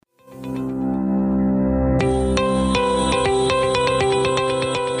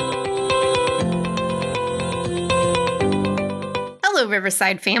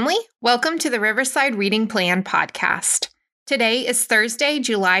Riverside family. Welcome to the Riverside Reading Plan podcast. Today is Thursday,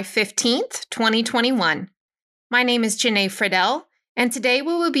 July 15th, 2021. My name is Janae Friedel, and today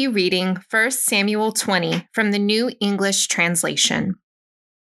we will be reading 1 Samuel 20 from the New English Translation.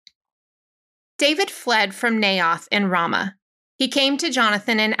 David fled from Naioth in Ramah. He came to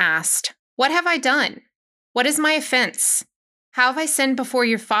Jonathan and asked, "What have I done? What is my offense? How have I sinned before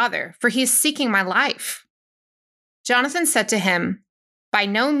your father, for he is seeking my life?" Jonathan said to him, "By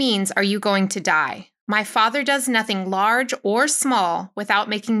no means are you going to die. My father does nothing large or small without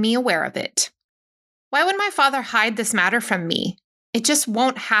making me aware of it. Why would my father hide this matter from me? It just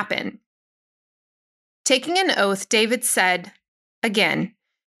won't happen." Taking an oath, David said, "Again,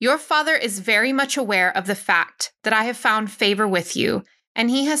 your father is very much aware of the fact that I have found favor with you, and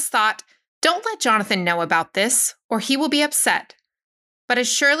he has thought, 'Don't let Jonathan know about this, or he will be upset.' But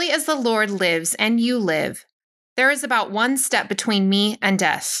as surely as the Lord lives and you live, there is about one step between me and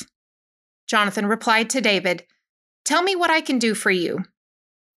death." Jonathan replied to David, "Tell me what I can do for you."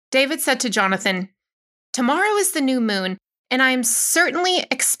 David said to Jonathan, "Tomorrow is the new moon, and I am certainly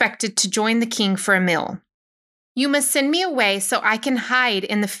expected to join the king for a meal. You must send me away so I can hide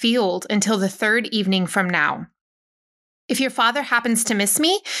in the field until the third evening from now. If your father happens to miss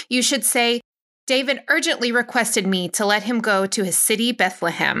me, you should say, 'David urgently requested me to let him go to his city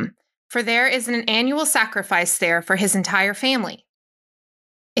Bethlehem, for there is an annual sacrifice there for his entire family.'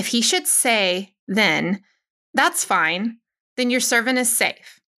 If he should say, then, 'That's fine,' then your servant is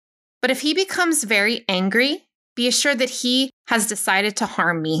safe. But if he becomes very angry, be assured that he has decided to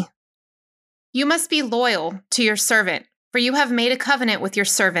harm me. You must be loyal to your servant, for you have made a covenant with your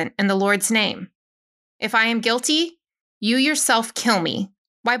servant in the Lord's name. If I am guilty, you yourself kill me.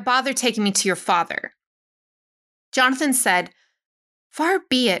 Why bother taking me to your father?" Jonathan said, "Far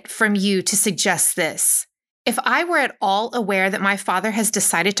be it from you to suggest this. If I were at all aware that my father has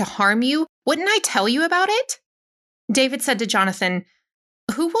decided to harm you, wouldn't I tell you about it?" David said to Jonathan,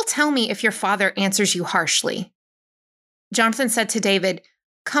 "Who will tell me if your father answers you harshly?" Jonathan said to David,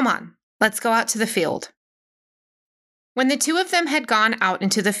 "Come on, let's go out to the field." When the two of them had gone out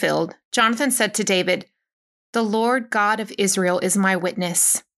into the field, Jonathan said to David, "The Lord God of Israel is my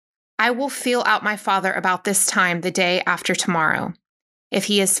witness. I will feel out my father about this time the day after tomorrow. If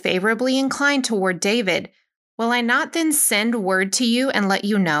he is favorably inclined toward David, will I not then send word to you and let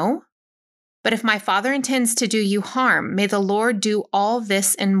you know? But if my father intends to do you harm, may the Lord do all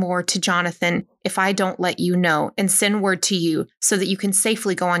this and more to Jonathan if I don't let you know and send word to you so that you can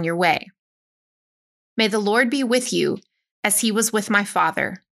safely go on your way. May the Lord be with you as he was with my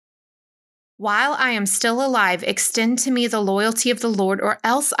father. While I am still alive, extend to me the loyalty of the Lord, or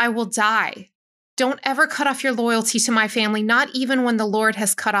else I will die. Don't ever cut off your loyalty to my family, not even when the Lord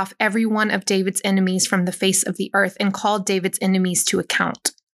has cut off every one of David's enemies from the face of the earth and called David's enemies to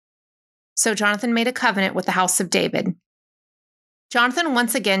account." So Jonathan made a covenant with the house of David. Jonathan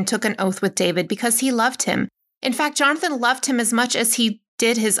once again took an oath with David because he loved him. In fact, Jonathan loved him as much as he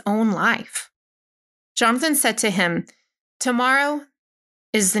did his own life. Jonathan said to him, "Tomorrow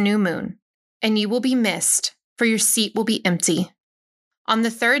is the new moon, and you will be missed, for your seat will be empty. On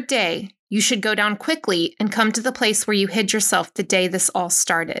the third day, you should go down quickly and come to the place where you hid yourself the day this all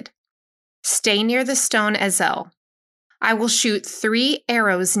started. Stay near the stone Ezel. I will shoot 3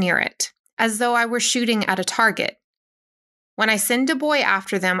 arrows near it, as though I were shooting at a target. When I send a boy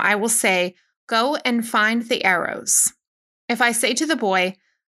after them, I will say, 'Go and find the arrows.' If I say to the boy,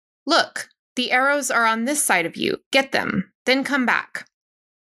 'Look, the arrows are on this side of you, get them, then come back.'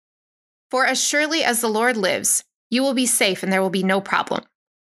 For as surely as the Lord lives, you will be safe and there will be no problem.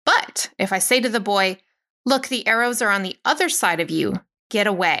 But if I say to the boy, 'Look, the arrows are on the other side of you, get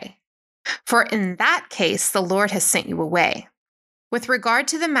away.' For in that case, the Lord has sent you away. With regard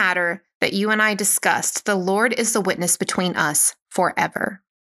to the matter that you and I discussed, the Lord is the witness between us forever."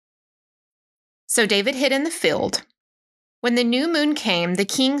 So David hid in the field. When the new moon came, the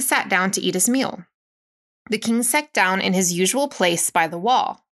king sat down to eat his meal. The king sat down in his usual place by the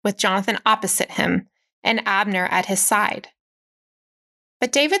wall, with Jonathan opposite him and Abner at his side.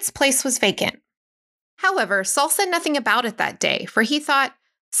 But David's place was vacant. However, Saul said nothing about it that day, for he thought,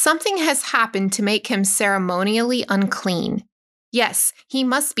 "Something has happened to make him ceremonially unclean. Yes, he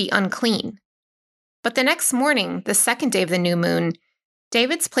must be unclean." But the next morning, the second day of the new moon,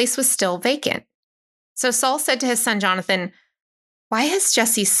 David's place was still vacant. So Saul said to his son Jonathan, "Why has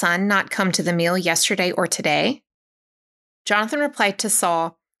Jesse's son not come to the meal yesterday or today?" Jonathan replied to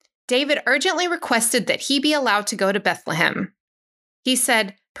Saul, "David urgently requested that he be allowed to go to Bethlehem. He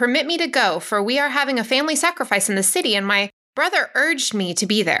said, 'Permit me to go, for we are having a family sacrifice in the city, and my brother urged me to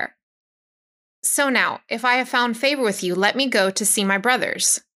be there.' So now, if I have found favor with you, let me go to see my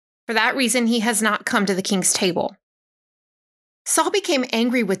brothers. For that reason, he has not come to the king's table." Saul became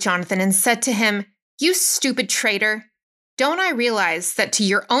angry with Jonathan and said to him, "You stupid traitor! Don't I realize that to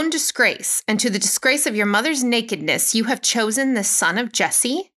your own disgrace and to the disgrace of your mother's nakedness, you have chosen the son of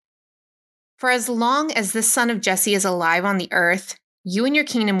Jesse? For as long as this son of Jesse is alive on the earth, you and your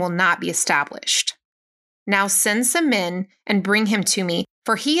kingdom will not be established. Now send some men and bring him to me,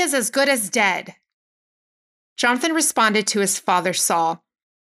 for he is as good as dead." Jonathan responded to his father Saul,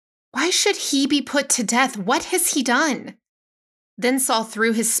 "Why should he be put to death? What has he done?" Then Saul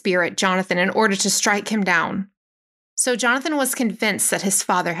threw his spear at Jonathan in order to strike him down. So Jonathan was convinced that his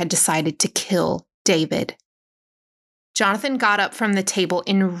father had decided to kill David. Jonathan got up from the table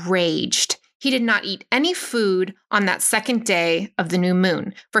enraged. He did not eat any food on that second day of the new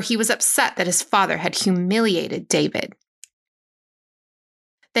moon, for he was upset that his father had humiliated David.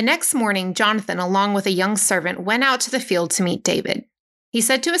 The next morning, Jonathan, along with a young servant, went out to the field to meet David. He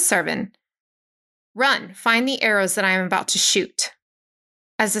said to his servant, "Run, find the arrows that I am about to shoot."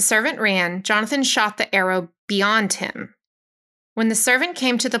 As the servant ran, Jonathan shot the arrow beyond him. When the servant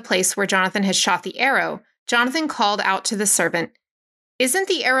came to the place where Jonathan had shot the arrow, Jonathan called out to the servant, "Isn't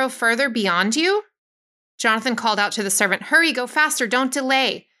the arrow further beyond you?" Jonathan called out to the servant, "Hurry, go faster, don't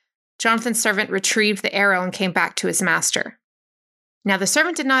delay." Jonathan's servant retrieved the arrow and came back to his master. Now the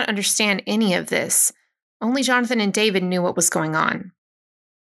servant did not understand any of this. Only Jonathan and David knew what was going on.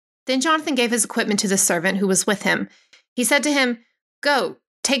 Then Jonathan gave his equipment to the servant who was with him. He said to him, "Go,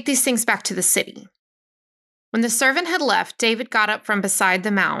 take these things back to the city." When the servant had left, David got up from beside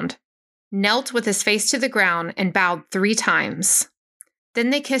the mound, knelt with his face to the ground, and bowed 3 times. Then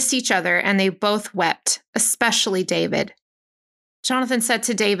they kissed each other, and they both wept, especially David. Jonathan said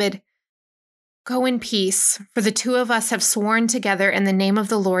to David, "Go in peace, for the 2 of us have sworn together in the name of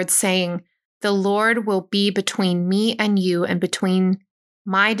the Lord, saying, 'The Lord will be between me and you, and between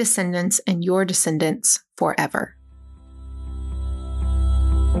my descendants and your descendants forever.'"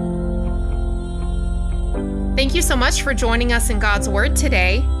 Thank you so much for joining us in God's Word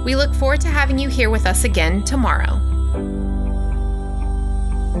today. We look forward to having you here with us again tomorrow.